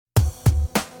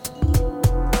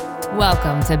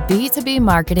Welcome to B2B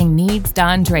Marketing Needs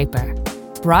Don Draper,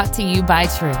 brought to you by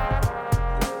True.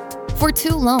 For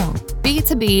too long,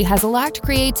 B2B has lacked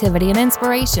creativity and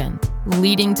inspiration,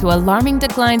 leading to alarming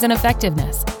declines in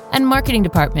effectiveness and marketing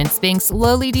departments being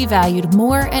slowly devalued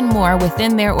more and more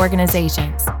within their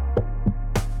organizations.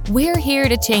 We're here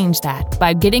to change that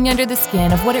by getting under the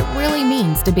skin of what it really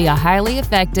means to be a highly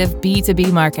effective B2B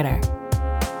marketer.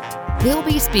 We'll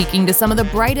be speaking to some of the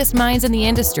brightest minds in the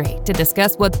industry to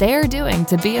discuss what they're doing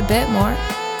to be a bit more,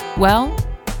 well,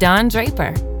 Don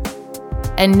Draper.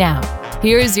 And now,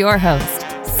 here's your host,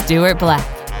 Stuart Black.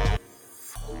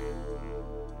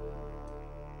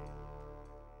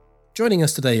 Joining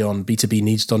us today on B2B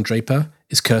Needs Don Draper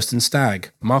is Kirsten Stagg,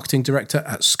 Marketing Director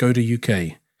at Skoda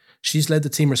UK. She's led the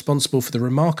team responsible for the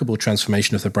remarkable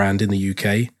transformation of the brand in the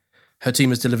UK. Her team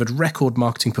has delivered record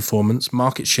marketing performance,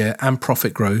 market share and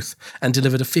profit growth, and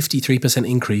delivered a 53%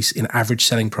 increase in average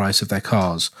selling price of their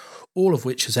cars, all of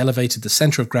which has elevated the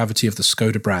centre of gravity of the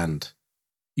Skoda brand.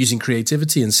 Using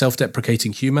creativity and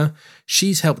self-deprecating humour,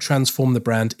 she's helped transform the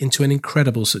brand into an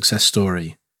incredible success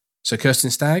story. So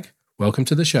Kirsten Stagg, welcome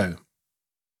to the show.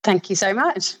 Thank you so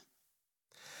much.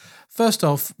 First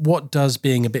off, what does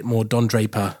being a bit more Don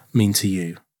Draper mean to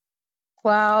you?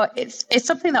 Well, it's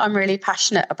something that I'm really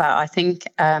passionate about. I think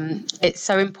it's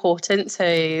so important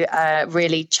to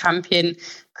really champion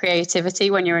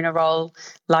creativity when you're in a role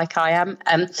like I am.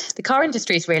 The car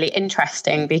industry is really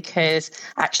interesting because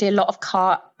actually a lot of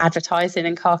car advertising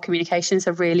and car communications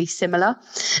are really similar.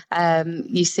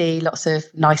 You see lots of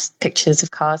nice pictures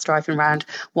of cars driving around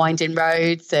winding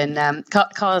roads and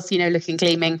cars, looking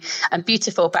gleaming and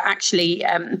beautiful, but actually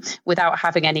without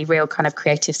having any real kind of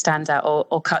creative standout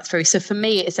or cut through. So for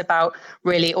me, it's about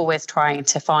really always trying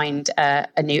to find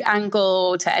a new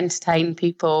angle to entertain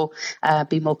people,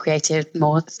 be more creative,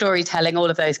 more storytelling, all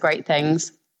of those great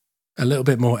things. A little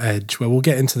bit more edge. Well, we'll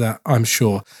get into that, I'm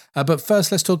sure. But first,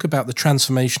 let's talk about the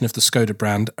transformation of the Skoda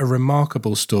brand, a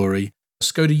remarkable story.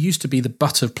 Skoda used to be the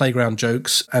butt of playground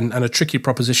jokes and a tricky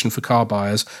proposition for car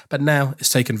buyers, but now it's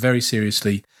taken very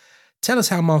seriously. Tell us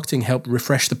how marketing helped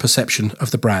refresh the perception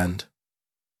of the brand.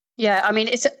 Yeah, I mean,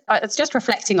 it's just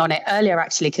reflecting on it earlier,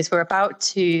 actually, because we're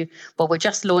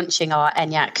just launching our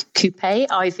Enyaq Coupe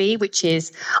IV, which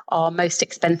is our most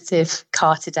expensive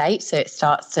car to date. So it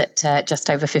starts at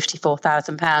just over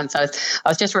 £54,000. I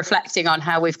was just reflecting on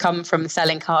how we've come from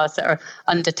selling cars that are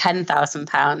under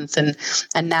 £10,000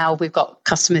 and now we've got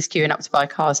customers queuing up to buy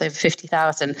cars over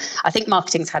 £50,000. I think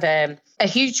marketing's had a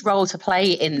huge role to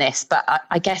play in this, but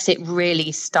I guess it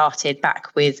really started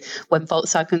back with when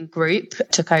Volkswagen Group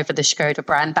took over the Skoda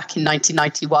brand back in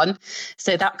 1991.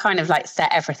 So that kind of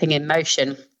set everything in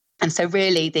motion. And so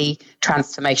really the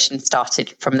transformation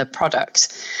started from the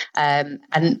product. And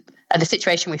the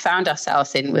situation we found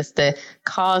ourselves in was the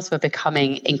cars were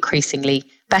becoming increasingly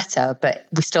better, but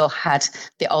we still had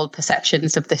the old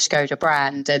perceptions of the Skoda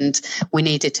brand, and we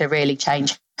needed to really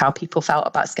change how people felt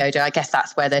about Skoda. I guess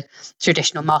that's where the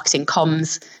traditional marketing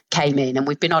comms came in, and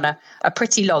we've been on a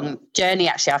pretty long journey.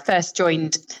 Actually, I first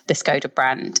joined the Skoda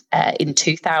brand in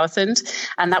 2000,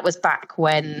 and that was back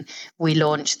when we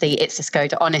launched the It's a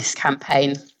Skoda Honest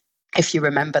campaign, if you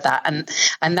remember that.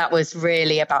 And that was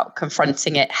really about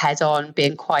confronting it head on,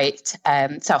 being quite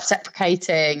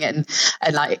self-deprecating and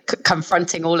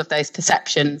confronting all of those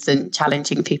perceptions and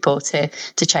challenging people to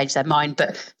change their mind,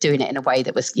 but doing it in a way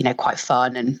that was, quite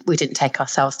fun, and we didn't take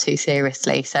ourselves too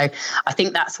seriously. So I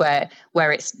think that's where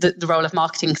it's the role of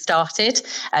marketing started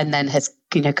and then has,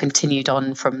 continued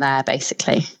on from there,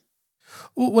 basically.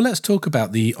 Well, let's talk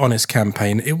about the Honest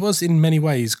campaign. It was in many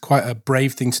ways quite a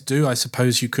brave thing to do. I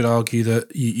suppose you could argue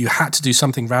that you had to do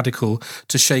something radical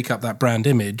to shake up that brand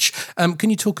image. Can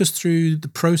you talk us through the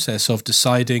process of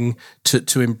deciding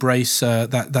to embrace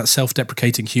that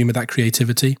self-deprecating humour, that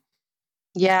creativity?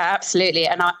 Yeah, absolutely.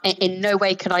 And in no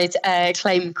way can I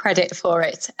claim credit for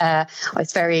it. I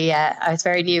was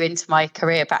very new into my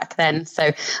career back then,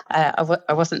 so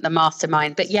I wasn't the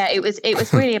mastermind. But yeah, it was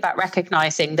really about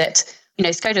recognising that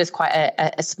Skoda was quite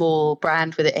a small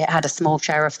brand it had a small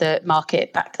share of the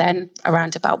market back then,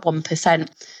 around about 1%.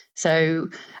 So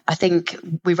I think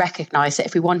we recognised that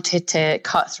if we wanted to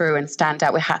cut through and stand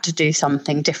out, we had to do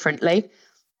something differently.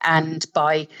 And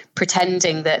by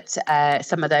pretending that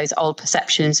some of those old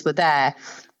perceptions were there,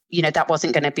 that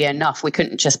wasn't going to be enough. We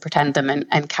couldn't just pretend them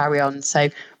and carry on. So,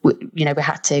 we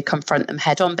had to confront them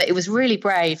head on. But it was really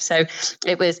brave. So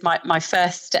it was my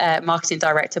first marketing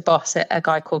director boss, a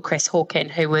guy called Chris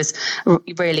Hawkin, who was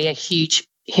really a huge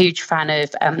fan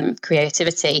of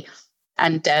creativity.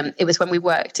 And it was when we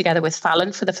worked together with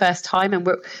Fallon for the first time. And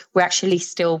we actually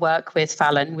still work with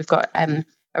Fallon. We've got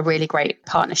a really great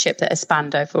partnership that has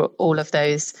spanned over all of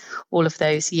those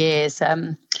years.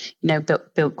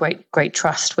 Built great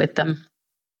trust with them.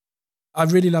 I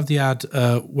really love the ad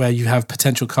where you have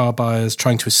potential car buyers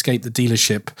trying to escape the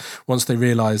dealership once they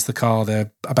realise the car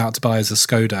they're about to buy is a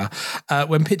Skoda.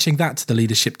 When pitching that to the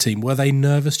leadership team, were they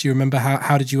nervous? Do you remember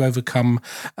how did you overcome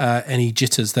any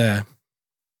jitters there?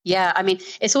 Yeah, I mean,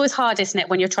 it's always hard, isn't it,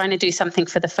 when you're trying to do something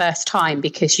for the first time,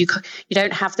 because you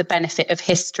don't have the benefit of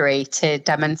history to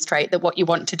demonstrate that what you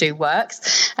want to do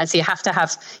works. And so you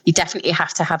definitely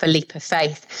have to have a leap of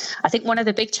faith. I think one of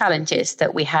the big challenges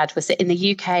that we had was that in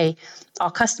the UK, our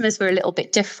customers were a little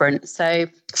bit different. So,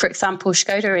 for example,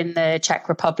 Skoda in the Czech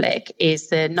Republic is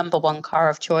the number one car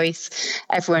of choice.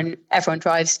 Everyone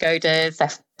drives Skodas,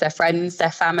 their friends,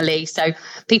 their family. So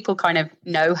people kind of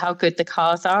know how good the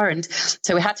cars are. And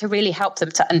so we had to really help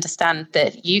them to understand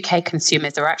that UK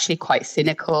consumers are actually quite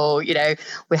cynical.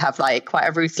 We have quite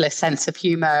a ruthless sense of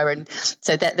humor. And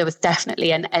so that there was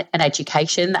definitely an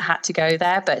education that had to go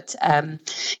there. But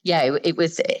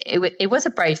it was a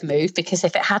brave move, because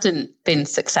if it hadn't been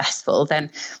successful, then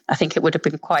I think it would have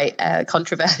been quite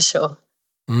controversial.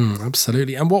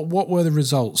 Absolutely. And what were the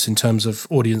results in terms of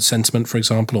audience sentiment, for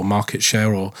example, or market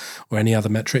share, or any other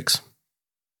metrics?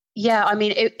 Yeah, I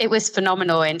mean, it was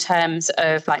phenomenal in terms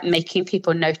of making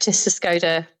people notice the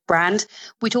Skoda brand.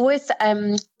 We'd always,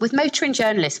 with motoring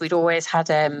journalists, we'd always had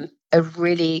a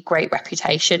really great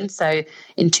reputation. So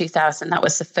in 2000, that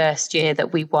was the first year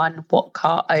that we won What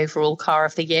Car overall car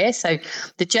of the year. So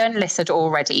the journalists had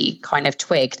already kind of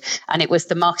twigged, and it was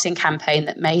the marketing campaign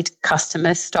that made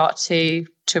customers start to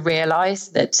realize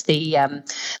that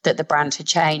the brand had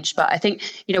changed. But I think,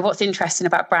 what's interesting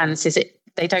about brands is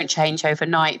they don't change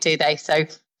overnight, do they? So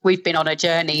we've been on a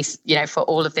journey, for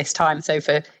all of this time. So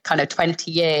for kind of 20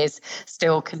 years,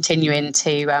 still continuing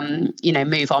to,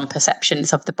 move on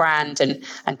perceptions of the brand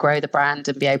and grow the brand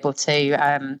and be able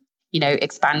to,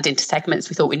 expand into segments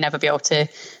we thought we'd never be able to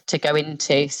go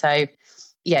into. So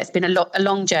yeah, it's been a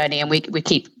long journey, and we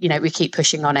keep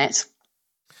pushing on it.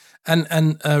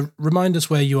 And remind us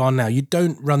where you are now. You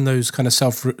don't run those kind of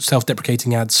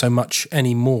self-deprecating ads so much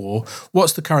anymore.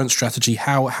 What's the current strategy?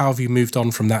 How have you moved on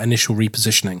from that initial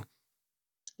repositioning?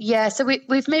 Yeah, so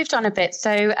we've moved on a bit.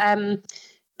 So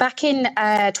back in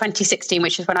 2016,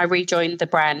 which is when I rejoined the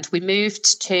brand, we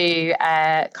moved to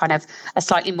kind of a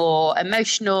slightly more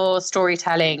emotional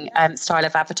storytelling style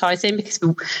of advertising, because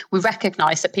we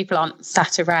recognise that people aren't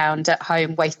sat around at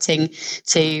home waiting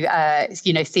to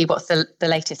see what's the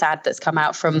latest ad that's come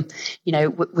out from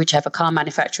whichever car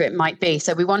manufacturer it might be.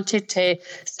 So we wanted to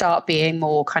start being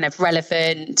more kind of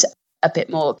relevant, a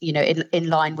bit more, in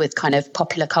line with kind of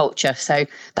popular culture. So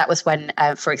that was when,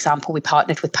 for example, we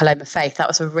partnered with Paloma Faith. That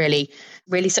was a really,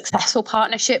 really successful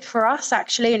partnership for us,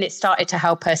 actually. And it started to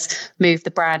help us move the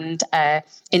brand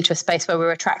into a space where we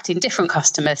were attracting different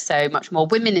customers, so much more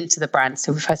women into the brand.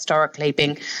 So we've historically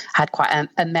had quite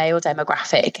a male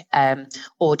demographic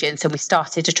audience, and we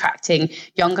started attracting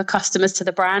younger customers to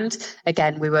the brand.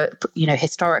 Again, we were,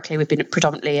 historically, we've been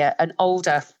predominantly an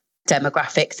older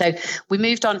demographic. So we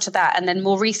moved on to that. And then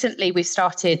more recently, we've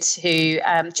started to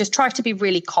just try to be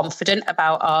really confident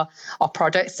about our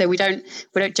products. So we don't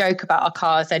joke about our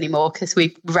cars anymore, because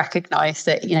we recognize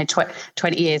that,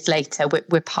 20 years later,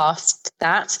 we're past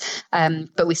that.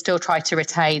 But we still try to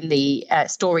retain the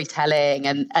storytelling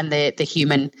and the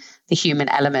human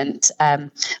element,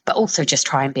 but also just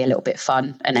try and be a little bit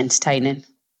fun and entertaining.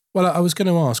 Well, I was going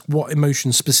to ask, what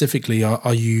emotions specifically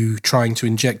are you trying to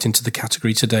inject into the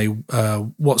category today?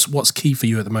 What's key for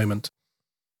you at the moment?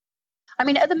 I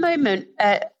mean, at the moment,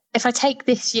 if I take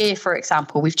this year, for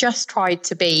example, we've just tried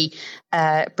to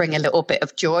bring a little bit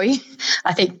of joy.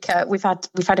 I think we've had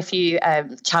a few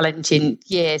challenging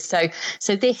years. So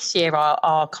this year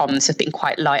our comms have been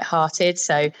quite lighthearted.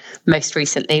 So most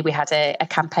recently we had a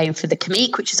campaign for the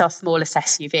Kamiq, which is our smallest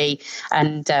SUV,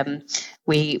 and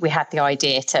we had the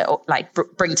idea to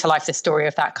bring to life the story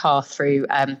of that car through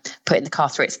putting the car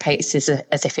through its paces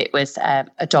as if it was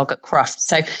a dog at Crufts.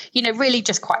 So really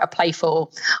just quite a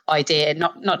playful idea,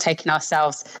 not taking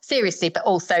ourselves seriously, but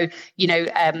also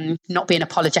not being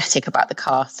apologetic about the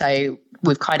car. So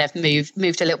we've kind of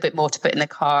moved a little bit more to put in the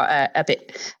car a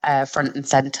bit front and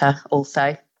center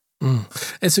also.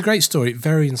 It's a great story,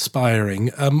 very inspiring.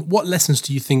 What lessons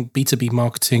do you think B2B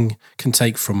marketing can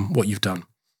take from what you've done?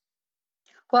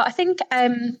 Well, I think,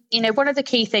 one of the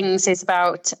key things is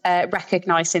about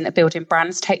recognizing that building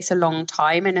brands takes a long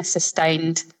time and a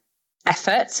sustained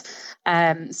effort.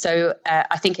 So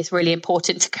I think it's really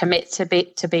important to commit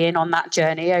to being on that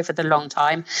journey over the long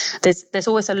time. There's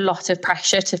always a lot of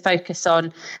pressure to focus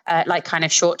on kind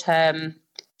of short-term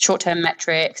short-term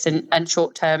metrics and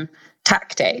short-term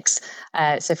tactics.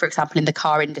 So, for example, in the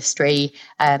car industry,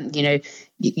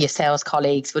 your sales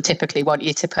colleagues will typically want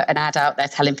you to put an ad out there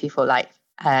telling people like,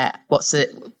 what's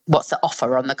the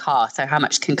offer on the car? So how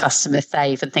much can customers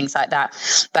save and things like that.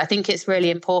 But I think it's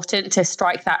really important to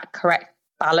strike that correct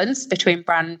balance between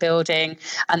brand building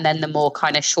and then the more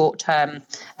kind of short-term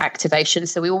activation.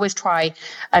 So we always try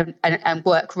and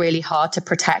work really hard to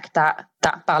protect that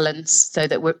balance so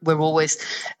that we're always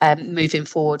moving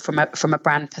forward from a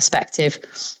brand perspective.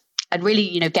 And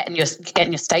really, getting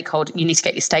your stakeholder, you need to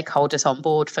get your stakeholders on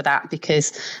board for that,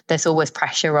 because there's always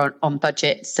pressure on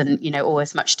budgets and,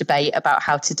 always much debate about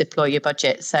how to deploy your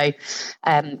budget. So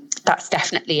that's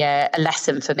definitely a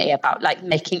lesson for me about like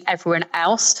making everyone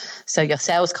else, so your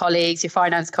sales colleagues, your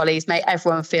finance colleagues, make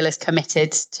everyone feel as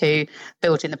committed to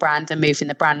building the brand and moving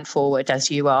the brand forward as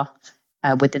you are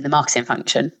within the marketing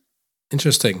function.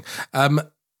 Interesting.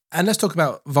 And let's talk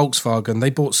about Volkswagen. They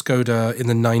bought Skoda in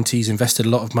the 90s, invested a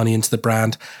lot of money into the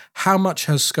brand. How much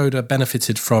has Skoda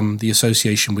benefited from the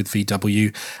association with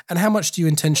VW? And how much do you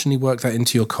intentionally work that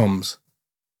into your comms?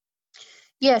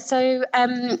 Yeah, so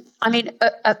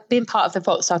being part of the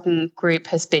Volkswagen Group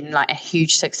has been like a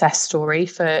huge success story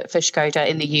for Skoda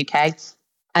in the UK.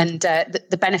 And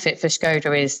the benefit for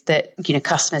Skoda is that,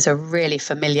 customers are really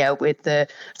familiar with the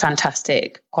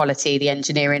fantastic quality, the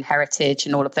engineering heritage,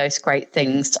 and all of those great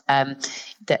things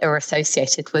that are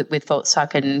associated with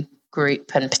Volkswagen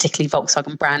Group and particularly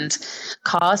Volkswagen brand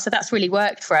cars. So that's really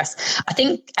worked for us. I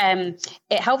think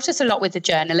it helped us a lot with the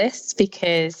journalists,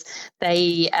 because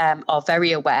they are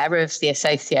very aware of the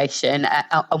association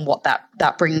and what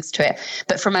that brings to it.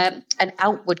 But from an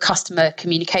outward customer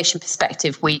communication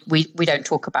perspective, we don't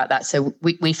talk about that. So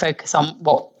we focus on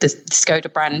what the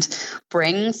Skoda brand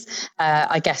brings.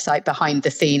 I guess like behind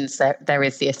the scenes, there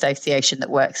is the association that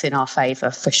works in our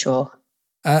favour for sure.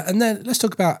 And then let's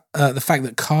talk about the fact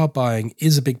that car buying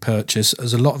is a big purchase.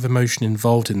 There's a lot of emotion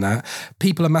involved in that.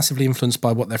 People are massively influenced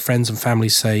by what their friends and family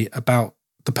say about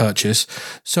the purchase.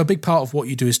 So a big part of what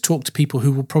you do is talk to people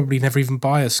who will probably never even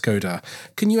buy a Skoda.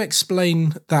 Can you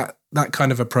explain that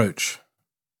kind of approach?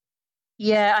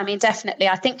 Yeah, definitely.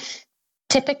 I think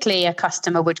typically a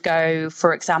customer would go,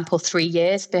 for example, 3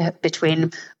 years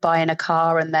between buying a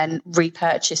car and then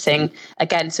repurchasing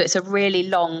again. So it's a really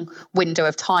long window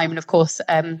of time. And of course,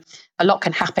 a lot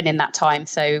can happen in that time.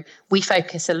 So we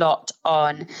focus a lot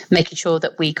on making sure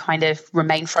that we kind of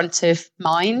remain front of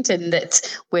mind and that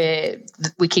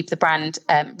we keep the brand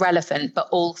relevant, but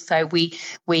also we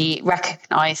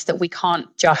recognize that we can't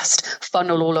just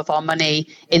funnel all of our money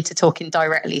into talking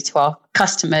directly to our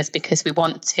customers, because we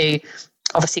want to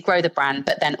obviously grow the brand,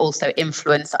 but then also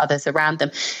influence others around them.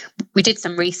 We did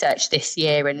some research this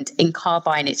year, and in car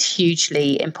buying, it's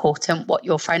hugely important what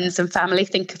your friends and family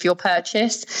think of your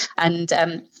purchase. And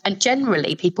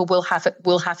generally, people will have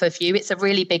a view. It's a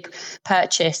really big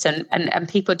purchase, and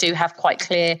people do have quite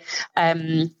clear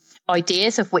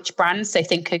ideas of which brands they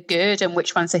think are good and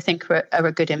which ones they think are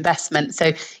a good investment.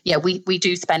 So yeah, we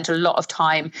do spend a lot of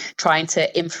time trying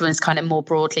to influence kind of more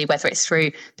broadly, whether it's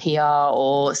through PR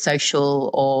or social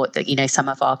or some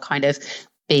of our kind of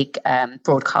big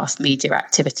broadcast media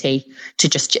activity to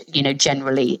just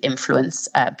generally influence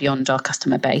beyond our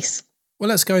customer base. Well,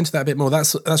 let's go into that a bit more.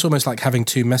 That's almost like having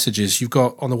two messages. You've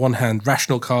got, on the one hand,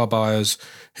 rational car buyers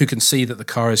who can see that the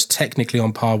car is technically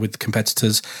on par with the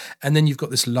competitors. And then you've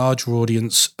got this larger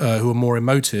audience who are more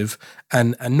emotive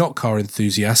and not car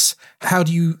enthusiasts. How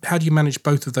do you manage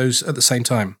both of those at the same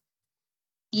time?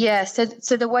 Yeah, so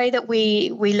the way that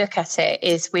we look at it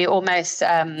is we almost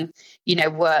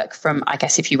work from, I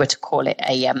guess if you were to call it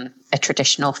a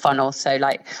traditional funnel. So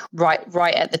like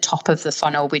right at the top of the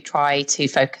funnel, we try to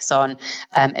focus on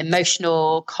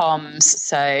emotional comms.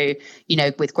 So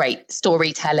with great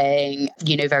storytelling,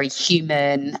 very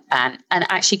human and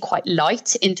actually quite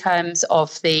light in terms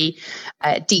of the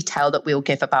detail that we'll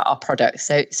give about our product.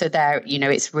 So there,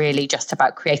 it's really just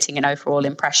about creating an overall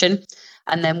impression.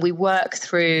 And then we work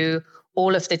through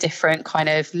all of the different kind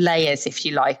of layers, if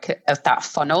you like, of that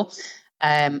funnel.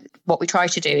 What we try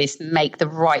to do is make the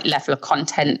right level of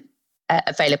content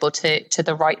available to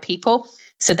the right people.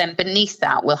 So then beneath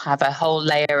that, we'll have a whole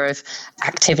layer of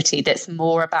activity that's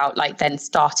more about like then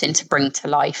starting to bring to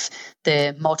life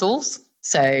the models.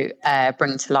 So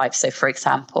bring to life. So for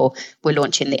example, we're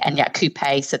launching the Enyaq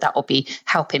Coupe. So that will be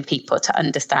helping people to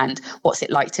understand what's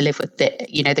it like to live with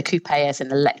the Coupe as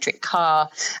an electric car,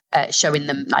 showing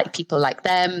them like people like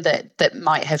them that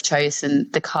might have chosen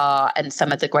the car and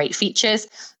some of the great features.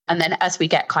 And then as we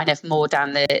get kind of more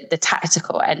down the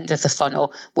tactical end of the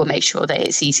funnel, we'll make sure that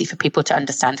it's easy for people to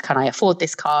understand, can I afford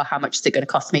this car? How much is it going to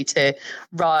cost me to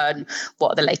run? What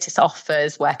are the latest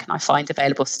offers? Where can I find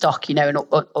available stock? And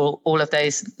all of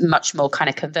those much more kind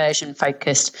of conversion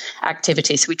focused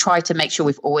activities. So we try to make sure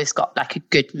we've always got like a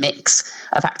good mix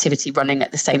of activity running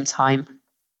at the same time.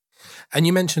 And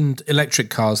you mentioned electric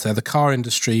cars there. The car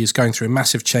industry is going through a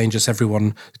massive change as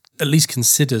everyone at least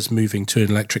considers moving to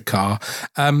an electric car.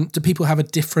 Do people have a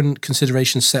different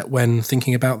consideration set when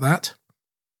thinking about that?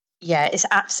 Yeah, it's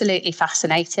absolutely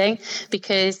fascinating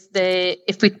because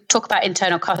if we talk about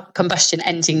internal combustion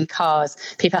engine cars,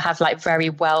 people have like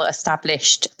very well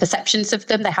established perceptions of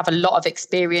them. They have a lot of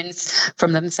experience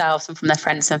from themselves and from their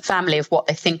friends and family of what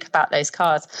they think about those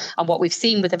cars. And what we've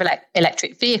seen with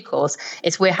electric vehicles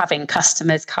is we're having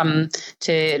customers come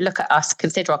to look at us,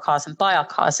 consider our cars and buy our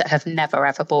cars that have never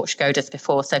ever bought Škodas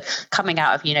before. So coming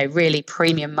out of, really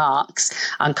premium marques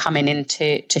and coming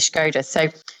into Škoda. So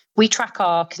we track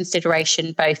our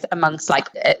consideration both amongst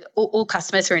all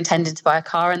customers who are intending to buy a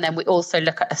car, and then we also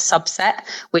look at a subset,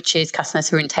 which is customers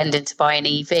who are intending to buy an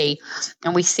EV.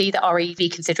 And we see that our EV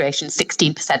consideration is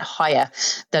 16% higher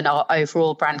than our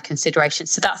overall brand consideration.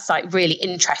 So that's like really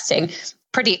interesting.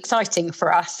 Pretty exciting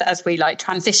for us as we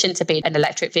transition to be an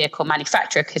electric vehicle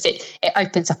manufacturer, because it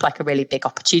opens up like a really big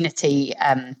opportunity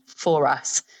for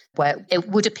us, where it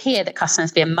would appear that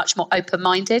customers be much more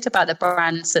open-minded about the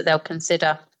brands that they'll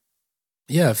consider.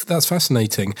 Yeah, that's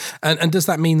fascinating. And does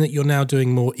that mean that you're now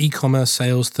doing more e-commerce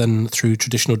sales than through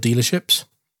traditional dealerships?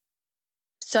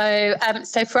 So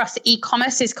for us,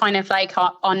 e-commerce is kind of like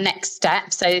our next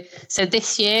step. So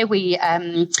this year we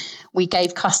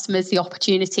gave customers the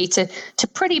opportunity to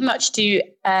pretty much do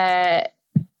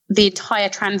the entire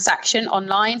transaction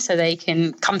online. So they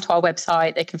can come to our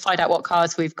website, they can find out what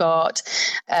cars we've got,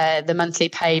 the monthly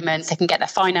payments, they can get their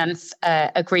finance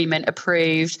agreement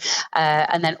approved.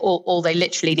 And then all they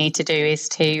literally need to do is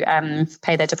to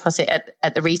pay their deposit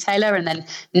at the retailer. And then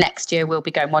next year we'll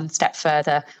be going one step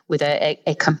further with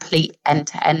a complete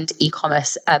end-to-end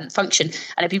e-commerce function.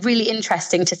 And it'd be really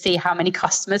interesting to see how many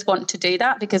customers want to do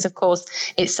that, because of course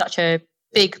it's such a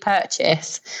big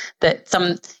purchase that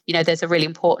there's a really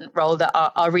important role that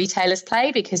our retailers play,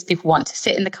 because people want to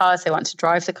sit in the cars, they want to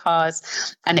drive the cars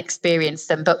and experience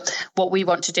them. But what we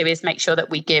want to do is make sure that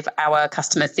we give our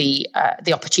customers the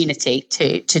opportunity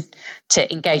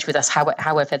to engage with us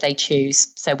however they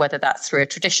choose. So whether that's through a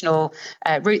traditional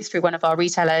route through one of our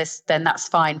retailers, then that's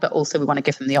fine. But also we want to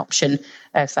give them the option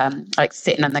of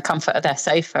sitting in the comfort of their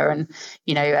sofa and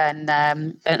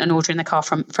ordering the car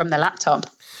from their laptop.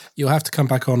 You'll have to come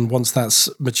back on once that's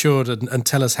matured and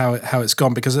tell us how it's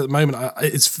gone, because at the moment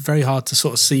it's very hard to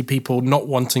sort of see people not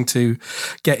wanting to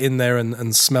get in there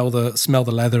and smell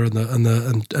the leather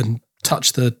and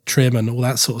touch the trim and all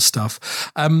that sort of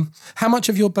stuff. How much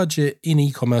of your budget in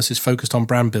e-commerce is focused on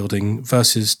brand building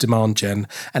versus demand gen,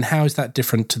 and how is that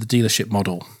different to the dealership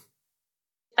model?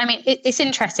 I mean, it's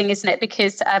interesting, isn't it?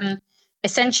 Because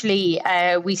essentially,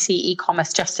 we see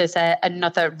e-commerce just as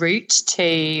another route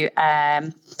to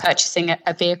purchasing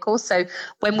a vehicle. So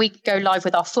when we go live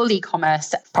with our full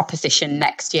e-commerce proposition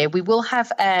next year, we will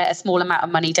have a small amount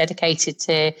of money dedicated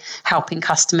to helping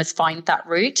customers find that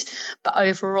route. But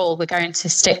overall, we're going to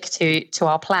stick to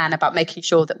our plan about making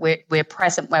sure that we're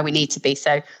present where we need to be.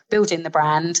 So building the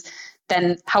brand,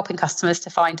 then helping customers to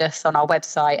find us on our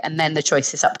website, and then the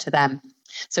choice is up to them.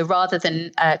 So rather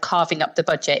than carving up the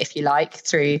budget, if you like,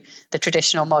 through the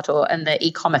traditional model and the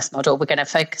e-commerce model, we're going to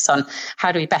focus on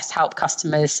how do we best help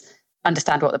customers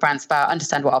understand what the brand's about,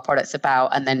 understand what our product's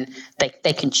about, and then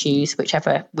they can choose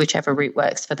whichever route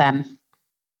works for them.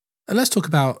 And let's talk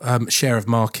about share of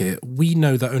market. We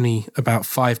know that only about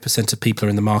 5% of people are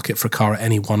in the market for a car at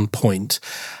any one point.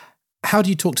 How do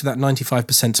you talk to that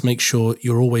 95% to make sure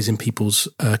you're always in people's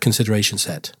consideration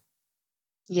set?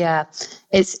 Yeah,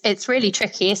 it's really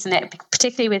tricky, isn't it?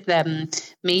 Particularly with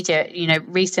media.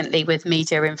 Recently with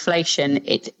media inflation,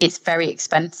 it's very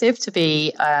expensive to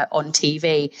be on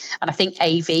TV, and I think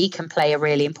AV can play a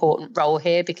really important role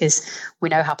here, because we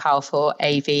know how powerful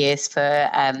AV is for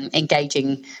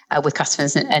engaging with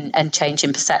customers and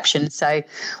changing perception. So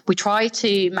we try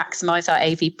to maximise our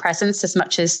AV presence as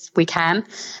much as we can,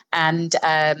 and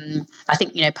I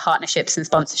think partnerships and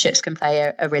sponsorships can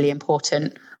play a really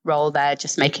important role there,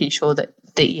 just making sure that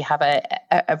you have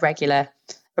a regular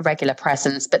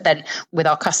presence. But then with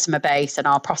our customer base and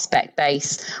our prospect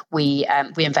base, we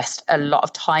invest a lot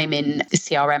of time in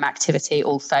CRM activity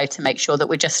also, to make sure that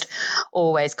we're just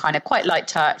always kind of quite light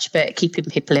touch, but keeping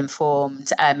people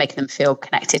informed, making them feel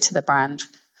connected to the brand,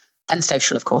 and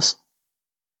social, of course.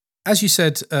 As you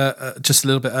said just a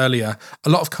little bit earlier, a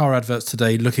lot of car adverts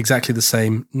today look exactly the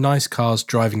same. Nice cars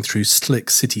driving through slick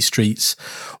city streets.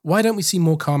 Why don't we see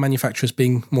more car manufacturers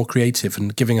being more creative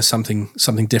and giving us something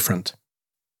different?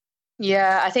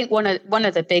 Yeah, I think one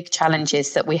of the big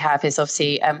challenges that we have is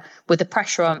obviously with the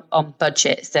pressure on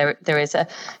budgets, there is a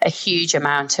huge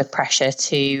amount of pressure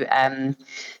to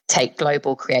take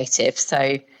global creative.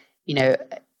 So,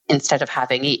 instead of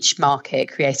having each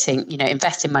market creating,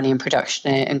 investing money in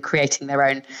production and creating their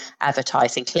own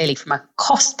advertising, clearly from a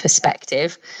cost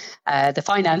perspective, the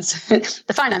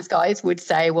finance guys would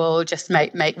say, well, just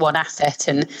make one asset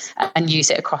and use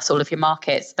it across all of your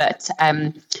markets. But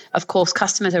of course,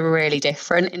 customers are really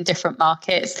different in different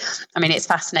markets. I mean, it's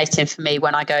fascinating for me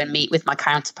when I go and meet with my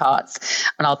counterparts,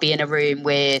 and I'll be in a room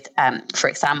with, for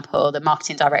example, the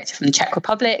marketing director from the Czech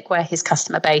Republic, where his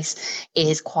customer base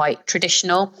is quite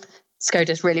traditional.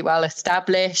 Skoda's really well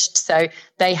established, so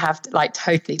they have like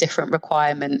totally different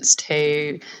requirements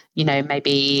to,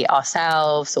 maybe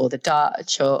ourselves or the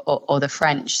Dutch or the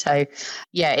French. So,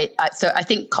 yeah, so I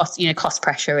think cost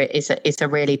pressure is a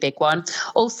really big one.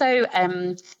 Also,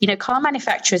 car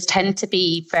manufacturers tend to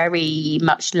be very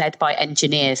much led by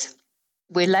engineers.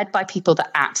 We're led by people that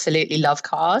absolutely love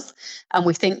cars, and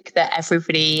we think that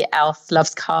everybody else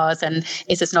loves cars and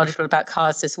is as knowledgeable about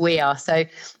cars as we are. So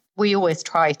we always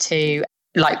try to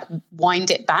wind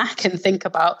it back and think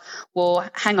about, well,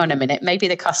 hang on a minute, maybe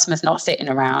the customer's not sitting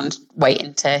around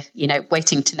waiting to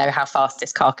know how fast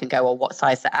this car can go or what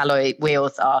size the alloy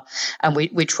wheels are. And we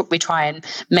try and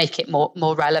make it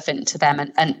more relevant to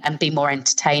them and be more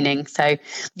entertaining. So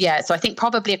I think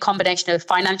probably a combination of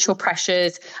financial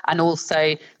pressures and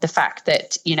also the fact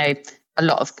that, a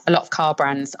lot of car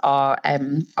brands are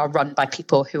run by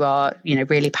people who are,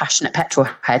 really passionate petrol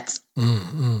heads.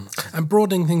 Mm-hmm. And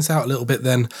broadening things out a little bit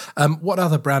then, what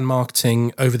other brand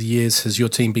marketing over the years has your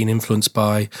team been influenced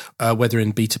by, whether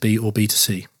in B2B or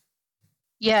B2C?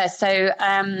 Yeah, so,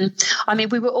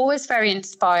 we were always very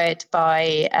inspired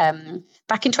by,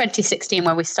 back in 2016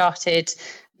 when we started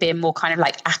being more kind of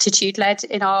like attitude led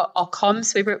in our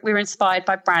comms. We were inspired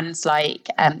by brands like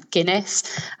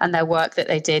Guinness and their work that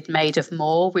they did, Made of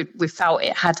More. We felt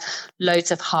it had loads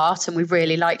of heart, and we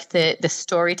really liked the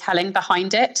storytelling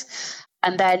behind it.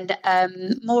 And then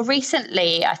more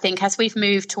recently, I think as we've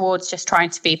moved towards just trying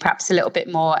to be perhaps a little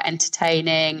bit more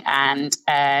entertaining and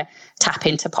tap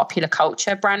into popular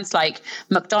culture, brands like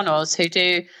McDonald's, they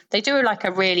do like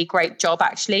a really great job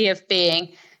actually of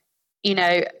being,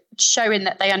 showing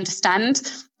that they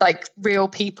understand like real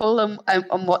people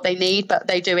and what they need, but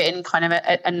they do it in kind of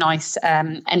a nice,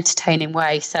 entertaining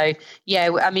way. So yeah,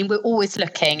 we're always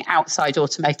looking outside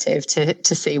automotive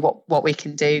to see what we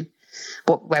can do,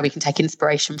 where we can take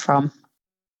inspiration from.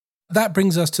 That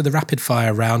brings us to the rapid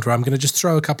fire round, where I'm going to just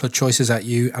throw a couple of choices at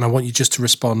you, and I want you just to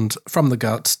respond from the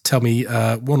gut. Tell me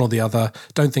one or the other.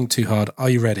 Don't think too hard. Are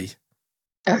you ready?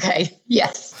 Okay.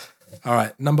 Yes. All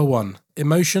right. Number 1,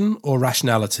 emotion or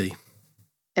rationality?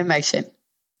 Emotion.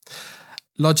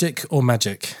 Logic or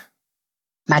magic?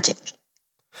 Magic.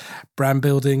 Brand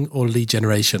building or lead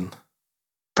generation?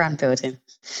 Brand building.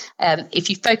 If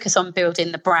you focus on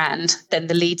building the brand, then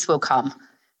the leads will come.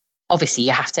 Obviously,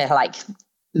 you have to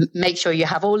make sure you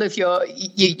have all of your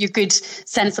good,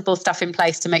 sensible stuff in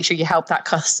place to make sure you help that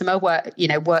customer work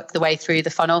the way through the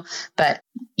funnel. But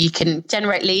you can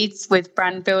generate leads with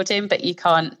brand building, but you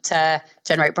can't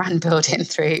generate brand building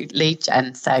through lead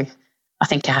gen. So I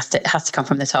think it has to come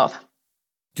from the top.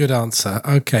 Good answer.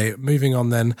 Okay, moving on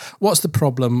then. What's the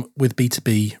problem with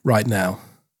B2B right now?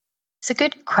 It's a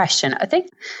good question. I think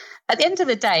at the end of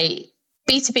the day,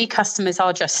 B2B customers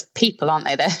are just people, aren't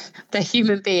they? They're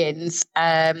human beings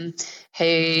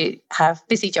who have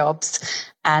busy jobs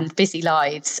and busy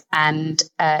lives, and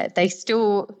you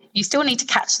still need to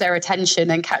catch their attention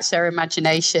and catch their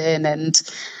imagination and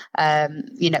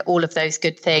all of those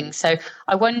good things. So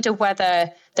I wonder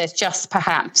whether there's just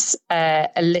perhaps a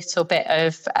little bit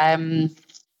of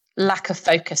lack of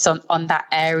focus on that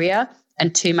area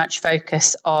and too much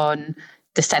focus on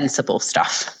the sensible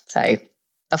stuff. So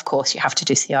of course, you have to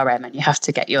do CRM and you have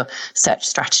to get your search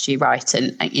strategy right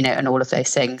and all of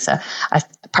those things. So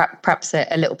perhaps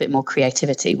a little bit more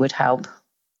creativity would help.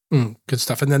 Good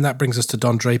stuff. And then that brings us to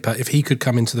Don Draper. If he could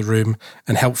come into the room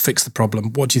and help fix the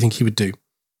problem, what do you think he would do?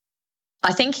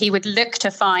 I think he would look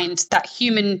to find that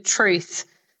human truth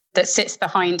that sits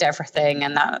behind everything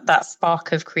and that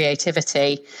spark of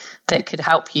creativity that could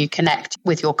help you connect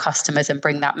with your customers and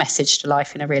bring that message to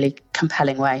life in a really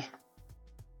compelling way.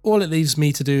 All it leaves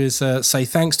me to do is say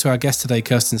thanks to our guest today,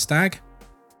 Kirsten Stagg.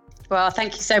 Well,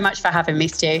 thank you so much for having me,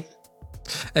 Stu.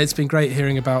 It's been great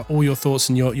hearing about all your thoughts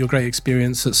and your great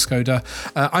experience at Skoda.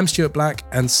 I'm Stuart Black,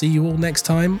 and see you all next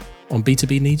time on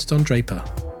B2B Needs Don Draper.